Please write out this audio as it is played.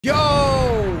Yo,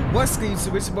 what's good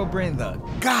YouTube? It's your boy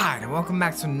BrandonThaGod, and welcome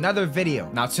back to another video.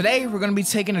 Now today we're gonna be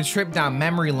taking a trip down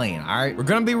memory lane. All right, we're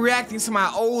gonna be reacting to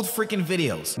my old freaking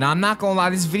videos. Now I'm not gonna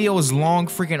lie, this video is long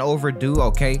freaking overdue.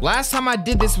 Okay, last time I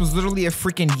did this was literally a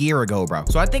freaking year ago, bro.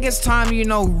 So I think it's time, you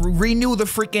know, renew the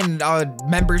freaking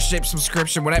membership,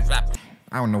 subscription, whatever.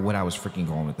 I don't know what I was freaking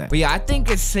going with that. But yeah, I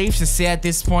think it's safe to say at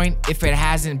this point, if it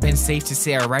hasn't been safe to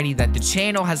say already, that the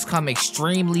channel has come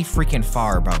extremely freaking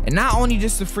far, bro. And not only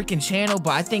just the freaking channel, but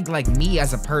I think like me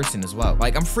as a person as well.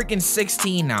 Like I'm freaking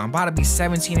 16 now. I'm about to be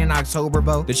 17 in October,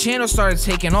 bro. The channel started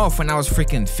taking off when I was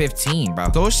freaking 15, bro.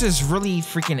 So it's just really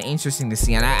freaking interesting to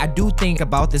see. And I do think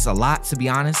about this a lot, to be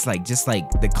honest. Like just like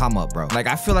the come up, bro. Like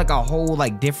I feel like a whole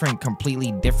like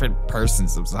completely different person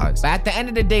sometimes. But at the end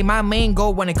of the day, my main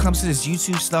goal when it comes to this YouTube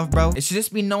stuff, bro, it should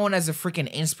just be known as a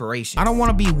freaking inspiration. I don't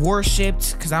want to be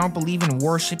worshipped because I don't believe in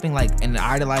worshiping like and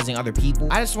idolizing other people.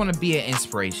 I just want to be an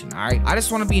inspiration. All right, I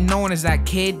just want to be known as that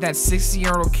kid, that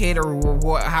 60-year-old kid,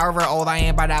 or however old I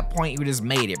am by that point, who just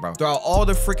made it, bro. Throughout all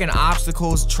the freaking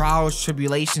obstacles, trials,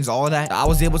 tribulations, all that, I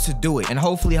was able to do it and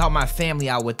hopefully help my family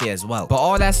out with it as well. But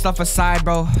all that stuff aside,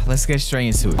 bro, let's get straight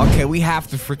into it. Okay, we have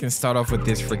to freaking start off with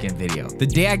this freaking video. The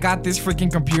day I got this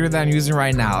freaking computer that I'm using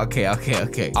right now. Okay.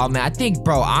 Oh man, I think,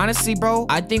 bro, honestly, bro,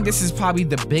 I think this is probably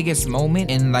the biggest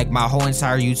moment in like my whole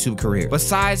entire YouTube career.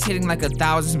 Besides hitting like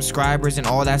 1,000 subscribers and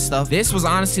all that stuff, this was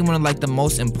honestly one of like the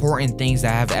most important things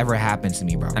that have ever happened to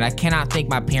me, bro. And I cannot thank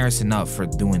my parents enough for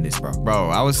doing this, bro.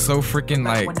 Bro, I was so freaking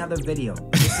like another video.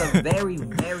 It's a very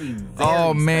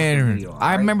oh man, video,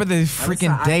 I remember the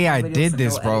freaking day I did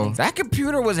this, no bro. editing. That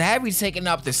computer was heavy taking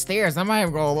up the stairs. I'm not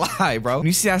even gonna lie, bro.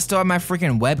 You see, I still have my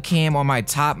freaking webcam on my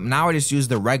top. Now I just use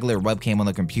the regular webcam on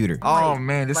the computer. Oh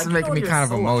man, this is making me kind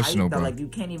of emotional, bro. Like you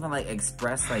can't even like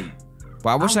express like.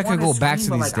 Well, I wish I could go back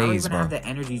to these days, bro. I don't even bro. have the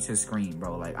energy to scream,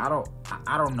 bro. Like I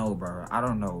don't know, bro. I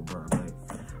don't know, bro. Like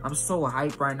I'm so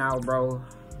hyped right now, bro.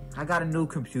 I got a new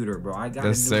computer, bro. I got a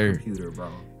new computer, bro.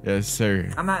 Yes, sir.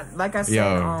 I'm not, like I said,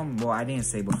 well, I didn't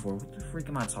say before. What the freak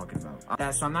am I talking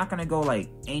about? So I'm not gonna go like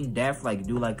in depth, like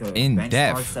do like a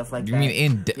benchmark stuff like that. You mean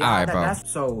in depth? Yeah, alright, bro.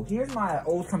 So here's my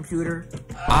old computer.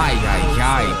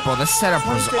 Bro, the setup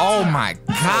was, oh my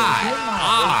god.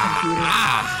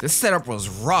 The setup was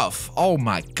rough. Oh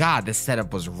my god, the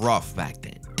setup was rough back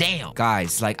then. Damn.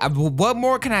 Guys, like, what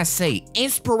more can I say?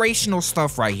 Inspirational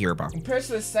stuff right here, bro. Compared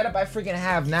to the setup I freaking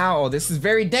have now, oh, this is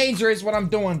very dangerous what I'm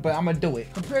doing, but I'm gonna do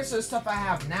it. Compared to the stuff I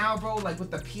have now, bro, like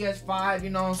with the PS5, you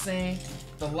know what I'm saying?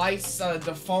 The lights,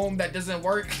 the foam that doesn't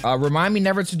work. Remind me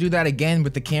never to do that again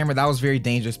with the camera. That was very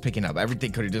dangerous picking up.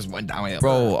 Everything could have just went down.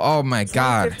 Bro, oh my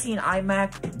god. 2015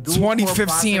 iMac.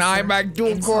 2015 iMac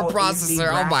dual-core processor.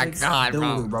 Oh my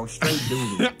god, bro. Straight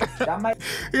doodle.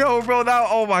 Yo, bro,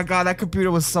 oh my god, that computer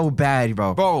was so bad,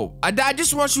 bro. Bro, I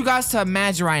just want you guys to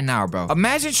imagine right now, bro.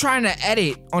 Imagine trying to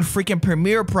edit on freaking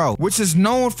Premiere Pro, which is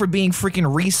known for being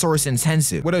freaking resource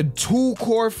intensive, with a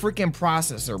 2-core freaking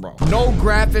processor, bro. No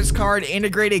graphics card,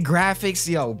 integrated graphics.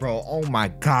 Yo, bro, oh my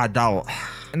god, dog.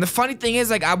 And the funny thing is,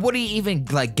 like, I wouldn't even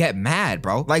like get mad,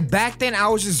 bro. Like back then, I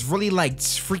was just really like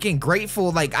freaking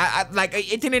grateful. Like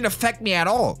it didn't affect me at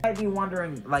all. I'd be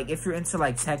wondering, like, if you're into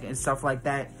like tech and stuff like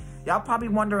that, y'all probably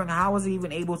wondering how I was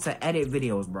even able to edit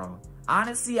videos, bro.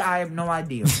 Honestly, I have no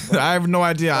idea. I have no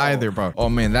idea either, bro. Oh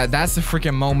man, that's a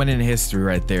freaking moment in history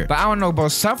right there. But I don't know, bro.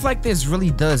 Stuff like this really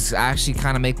does actually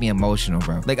kind of make me emotional,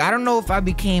 bro. Like, I don't know if I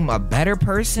became a better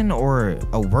person or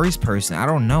a worse person. I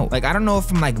don't know. Like, I don't know if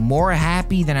I'm like more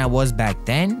happy than I was back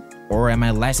then, or am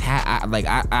I less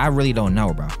I really don't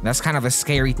know, bro. That's kind of a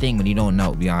scary thing when you don't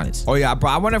know, to be honest. Oh yeah,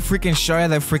 bro, I want to freaking show you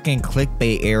the freaking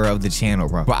clickbait era of the channel,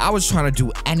 bro. But I was trying to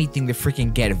do anything to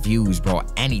freaking get views, bro.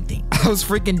 Anything. I was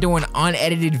freaking doing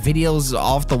unedited videos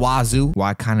off the wazoo. Well,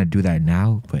 I kind of do that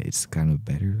now, but it's kind of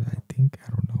better, I think. I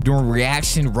don't know. Doing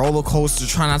reaction roller coaster,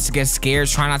 try not to get scared,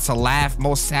 try not to laugh,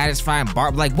 most satisfying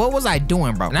barb. Like, what was I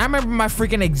doing, bro? And I remember my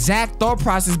freaking exact thought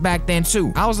process back then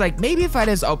too. I was like, maybe if I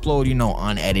just upload, you know,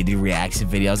 unedited reaction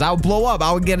videos, I would blow up.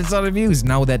 I would get a ton of views.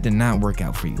 No, that did not work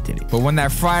out for you, did it? But when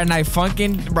that Friday Night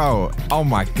Funkin', bro, oh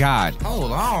my god.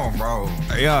 Hold on, bro.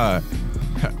 Yeah.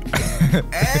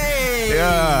 Hey.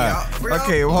 Yeah.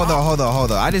 Okay, hold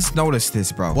on. I just noticed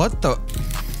this, bro. What the?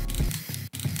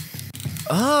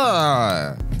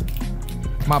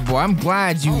 My boy, I'm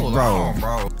glad you, bro.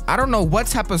 I don't know what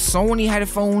type of Sony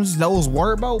headphones those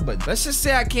were, bro, but let's just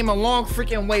say I came a long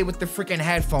freaking way with the freaking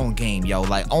headphone game, yo.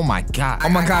 Like, oh my god. Oh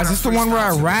my god, is this the one where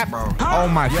I rap? Oh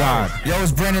my god. Yo,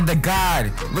 it's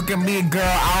BrandonThaGod. Look at me, girl.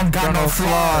 I don't got no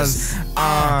flaws.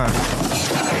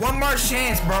 One more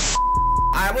chance, bro.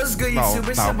 Alright, what's good, YouTube?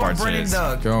 It's your boy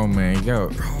BrandonThaGod. Go, man, go.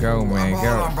 Go, man,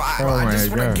 go. I just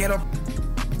wanna get up.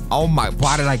 Oh my,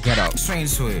 why did I get up? Straight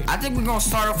into it. I think we're gonna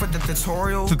start off with the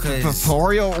tutorial.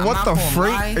 Tutorial? What the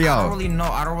freak? Yo.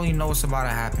 I don't really know what's about to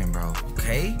happen, bro.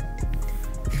 Okay?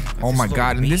 Oh my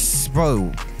god, and this is,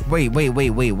 bro. Wait.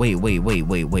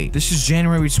 This is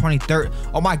January 23rd.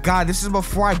 Oh my god, this is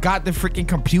before I got the freaking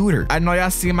computer. I know y'all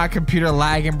see my computer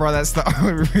lagging, bro. That's the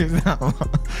only reason.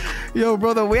 Yo,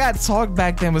 bro, the way I talked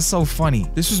back then was so funny.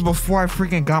 This was before I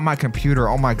freaking got my computer.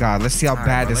 Oh my god, let's see how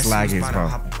bad this lag is, bro.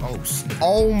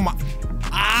 Oh my.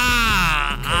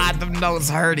 The notes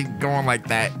hurting going like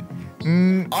that.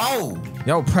 Oh.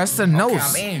 Yo, press the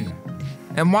notes. I'm in.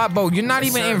 And what, bro? You're not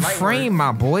even in frame,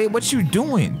 my boy. What you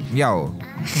doing? Yo,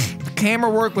 the camera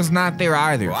work was not there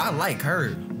either. Bro, I like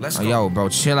her. Let's go. Yo, bro,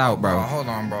 chill out, bro. Hold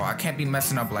on, bro. I can't be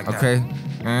messing up like that. Okay.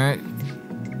 All right.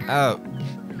 Up.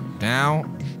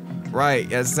 Down. Right.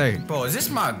 Yes, sir. Bro, is this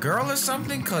my girl or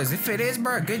something? Cause if it is,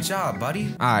 bro, good job,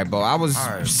 buddy. All right, bro. I was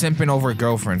simping over a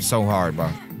girlfriend so hard, bro.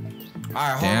 All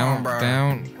right, hold on, bro.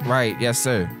 Down. Right. Yes,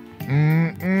 sir.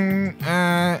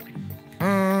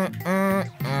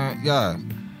 Yeah.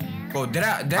 Bro, did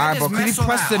I Alright, bro, can you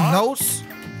press the notes?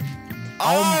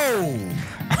 Oh!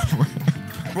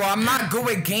 Bro, I'm not good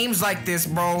with games like this,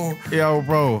 bro. Yo,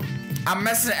 bro. I'm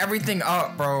messing everything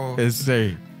up, bro. It's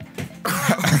safe.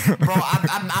 Bro,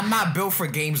 I'm not built for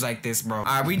games like this, bro.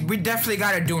 Alright, we definitely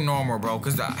gotta do normal, bro,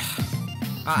 cause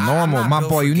normal, my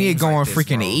boy. You need to go on this,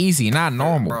 freaking bro. easy, not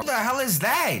normal. Bro. What the hell is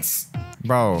that?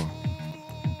 Bro.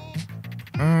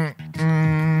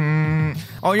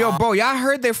 Oh, yo, bro, y'all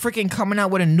heard they're freaking coming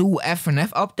out with a new FNF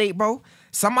update, bro?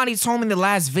 Somebody told me in the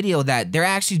last video that they're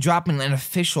actually dropping an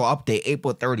official update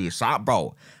April 30th. So,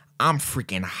 bro, I'm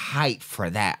freaking hyped for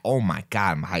that. Oh my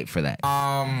god, I'm hyped for that.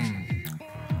 All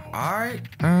right.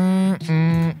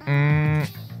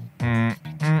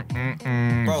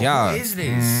 Bro, yeah. Who is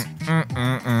this? Bro,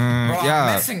 I'm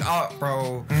messing up,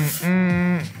 bro.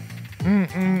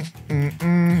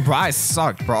 Bro, I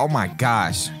suck, bro. Oh my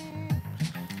gosh.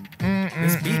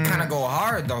 This beat kind of go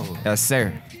hard though. Yes,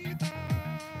 sir.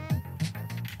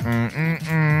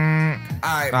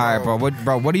 Alright,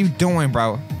 bro. What are you doing,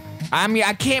 bro? I mean,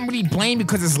 I can't really blame you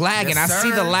because it's lagging. Yes, I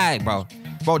see the lag, bro.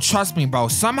 Bro, trust me, bro.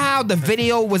 Somehow the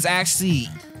video was actually.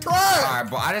 Alright,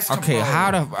 bro. I just okay,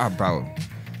 how the bro?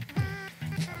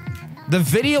 The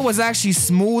video was actually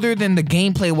smoother than the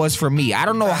gameplay was for me. I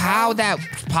don't know how that's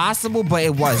possible, but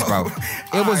it was, bro.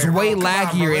 It was way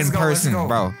laggier in person,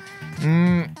 bro.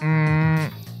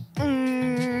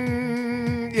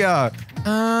 Yeah.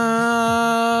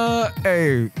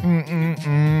 Hey.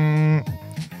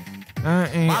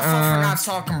 My fault for not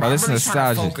talking, bro. This I'm really nostalgia.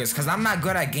 trying to focus, because I'm not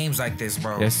good at games like this,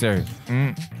 bro. Yes, sir.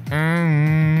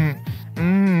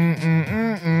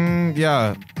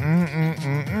 Yeah.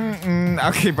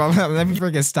 Okay, bro. Let me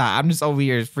freaking stop. I'm just over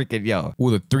here freaking, yo.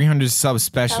 Ooh, the 300 sub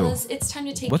special. Fellas, it's time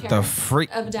to take what care the freak?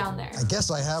 of down there. I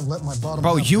guess I have let my bottom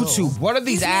Bro, half YouTube, go. what are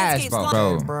these ads,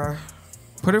 bro? Bro.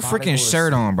 Put a freaking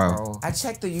shirt on, bro. I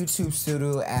checked the YouTube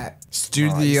Studio app.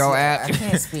 Studio app. I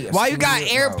can't speak. Why you got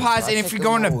AirPods in if you're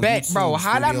going to bed, bro?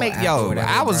 How'd I make, yo,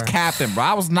 I was capping, bro.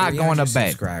 I was not going to bed.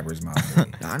 Subscribers, my boy.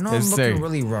 I know I'm looking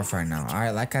really rough right now. All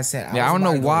right, like I said, I don't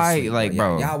know why, like,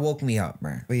 bro. Y'all woke me up,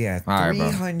 bro. But yeah,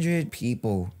 300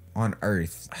 people on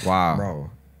Earth. Wow. Bro.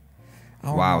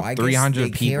 Wow, I 300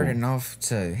 guess they cared people. enough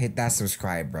to hit that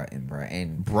subscribe button, bro.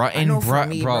 And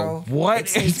bro,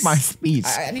 what is my speech?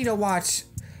 I need to watch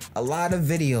a lot of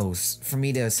videos for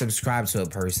me to subscribe to a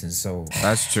person, so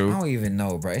that's true. I don't even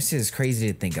know, bro. It's just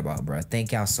crazy to think about, bro.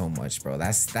 Thank y'all so much, bro.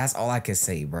 That's all I can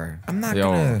say, bro. I'm not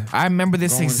gonna. I remember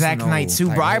this exact night too,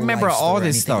 bro. I remember all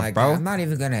this stuff, like bro. I'm not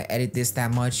even gonna edit this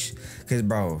that much, cause,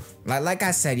 bro, like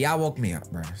I said, y'all woke me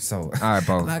up, bro. So all right,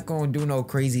 bro. I'm not gonna do no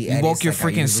crazy. You woke your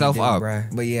freaking self up, bro.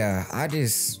 But yeah, I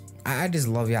just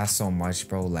love y'all so much,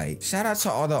 bro. Like, shout out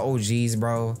to all the OGs,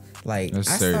 bro. Like, I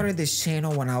started this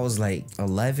channel when I was like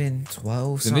 11,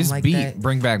 12, something like that. This beat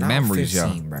bring back memories,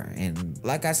 15, bro. And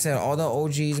like I said, all the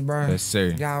OGs, bro. Yes, sir.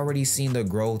 Y'all already seen the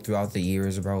growth throughout the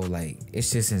years, bro. Like,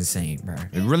 it's just insane, bro.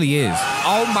 It really is.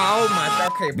 Oh my.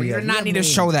 Okay, but you do not need to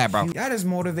show that, bro. Y'all just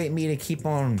motivate me to keep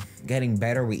on getting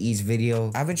better with each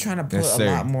video. I've been trying to put a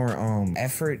lot more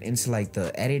effort into like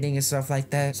the editing and stuff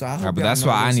like that. So I hope but that's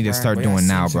what I need to start doing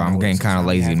now, bro. I'm getting kind of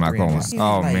lazy in my going.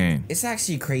 Oh man, it's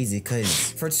actually crazy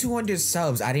because for 200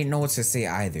 subs, I didn't know what to say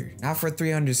either. Now for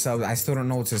 300 subs, I still don't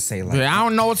know what to say. Like, I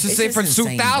don't know what to say for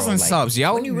 2,000 subs,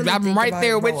 yo. I'm right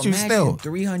there with you still.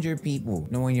 300 people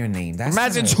knowing your name. That's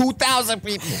imagine 2,000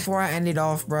 people. Before I end it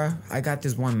off, bro, I got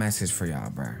this one message for y'all,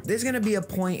 bro. There's gonna be a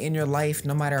point in your life,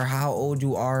 no matter how old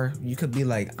you are, you could be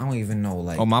like, I don't even know,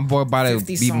 like, oh, my boy about to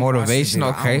be motivational.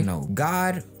 Okay. I don't know.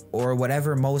 God or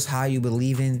whatever most high you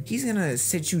believe in, he's gonna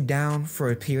sit you down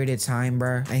for a period of time,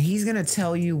 bro, and he's gonna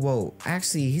tell you, well,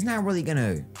 actually, he's not really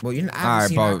gonna, well, you're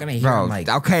obviously not gonna hear him, like,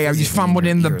 okay, I just fumbled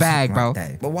in the bag, bro.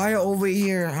 Like, but while you're over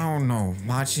here, I don't know,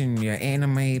 watching your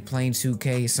anime, playing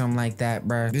 2K, something like that,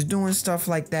 bro, just doing stuff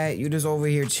like that, you're just over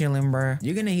here chilling, bro,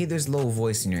 you're gonna hear this little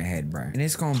voice in your head, bro, and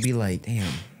it's gonna be like, damn,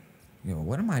 yo,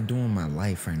 what am I doing in my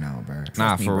life right now, bro?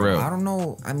 Nah, for real. I don't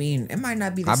know. I mean, it might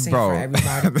not be the same for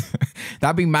everybody.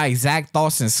 That'd be my exact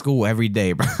thoughts in school every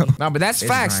day, bro. No, but that's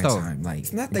facts, though. Time. Like,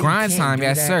 it's not that grind time,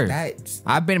 yes, sir.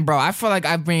 I feel like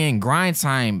I've been in grind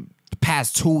time the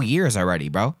past 2 years already,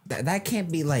 bro. That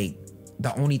can't be like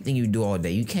the only thing you do all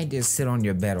day. You can't just sit on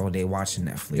your bed all day watching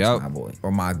Netflix, my boy.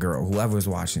 Or my girl, whoever's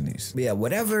watching this. But yeah,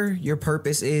 whatever your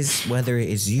purpose is, whether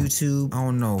it's YouTube, I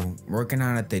don't know, working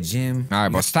out at the gym. All right,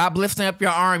 but stop lifting up your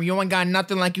arm. You ain't got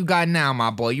nothing like you got now, my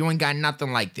boy. You ain't got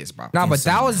nothing like this, bro. No, but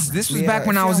this was back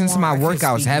when I was into my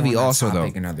workouts heavy also, though.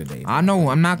 Another day, I know,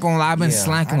 I'm not gonna lie, I've been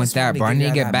slacking with that, bro. I need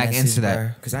to get back into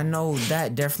that. Because I know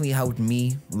that definitely helped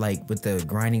me, like, with the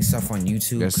grinding stuff on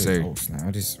YouTube. Yes, sir.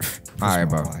 All right,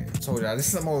 bro. I told y'all, this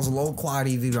is the most low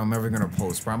quality video I'm ever gonna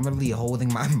post, bro. I'm literally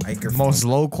holding my microphone. Most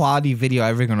low quality video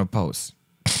ever gonna post.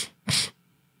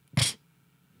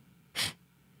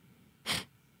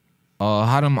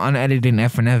 How them unedited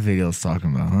FNF videos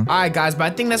talking about, huh? All right, guys, but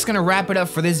I think that's gonna wrap it up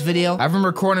for this video. I've been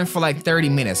recording for like 30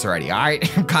 minutes already, all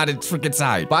right? I'm kind of freaking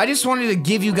tired. But I just wanted to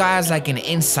give you guys like an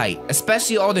insight,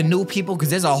 especially all the new people, because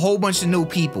there's a whole bunch of new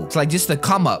people. It's like just the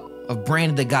come up of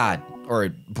Brandon the God. Or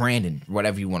Brandon,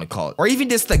 whatever you want to call it. Or even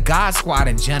just the God Squad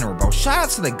in general, bro. Shout out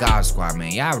to the God Squad,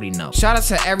 man. Y'all already know. Shout out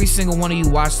to every single one of you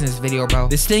watching this video, bro.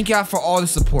 Just thank y'all for all the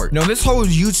support. No, this whole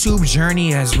YouTube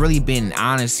journey has really been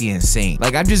honestly insane.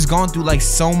 Like, I've just gone through like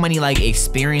so many like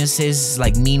experiences,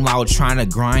 like meanwhile trying to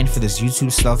grind for this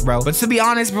YouTube stuff, bro. But to be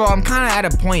honest, bro, I'm kind of at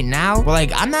a point now where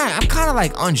like I'm kind of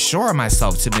like unsure of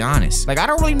myself, to be honest. Like, I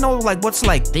don't really know like what to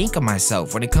like think of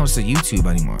myself when it comes to YouTube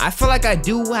anymore. I feel like I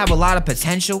do have a lot of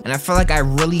potential, and I feel like I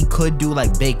really could do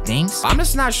like big things. I'm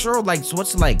just not sure like what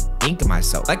to like think of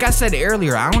myself. Like I said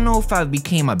earlier, I don't know if I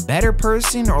became a better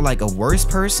person or like a worse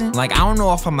person. Like, I don't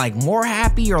know if I'm like more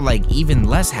happy or like even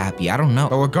less happy. I don't know.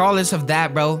 But regardless of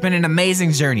that, bro, it's been an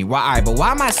amazing journey. Why? But why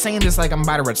am I saying this like I'm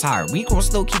about to retire? We gonna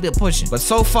still keep it pushing. But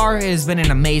so far, it has been an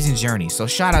amazing journey. So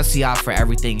shout out to y'all for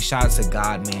everything. Shout out to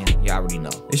God, man. Y'all already know.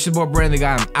 It's your boy Brandon the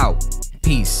God. I'm out.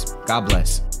 Peace. God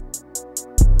bless.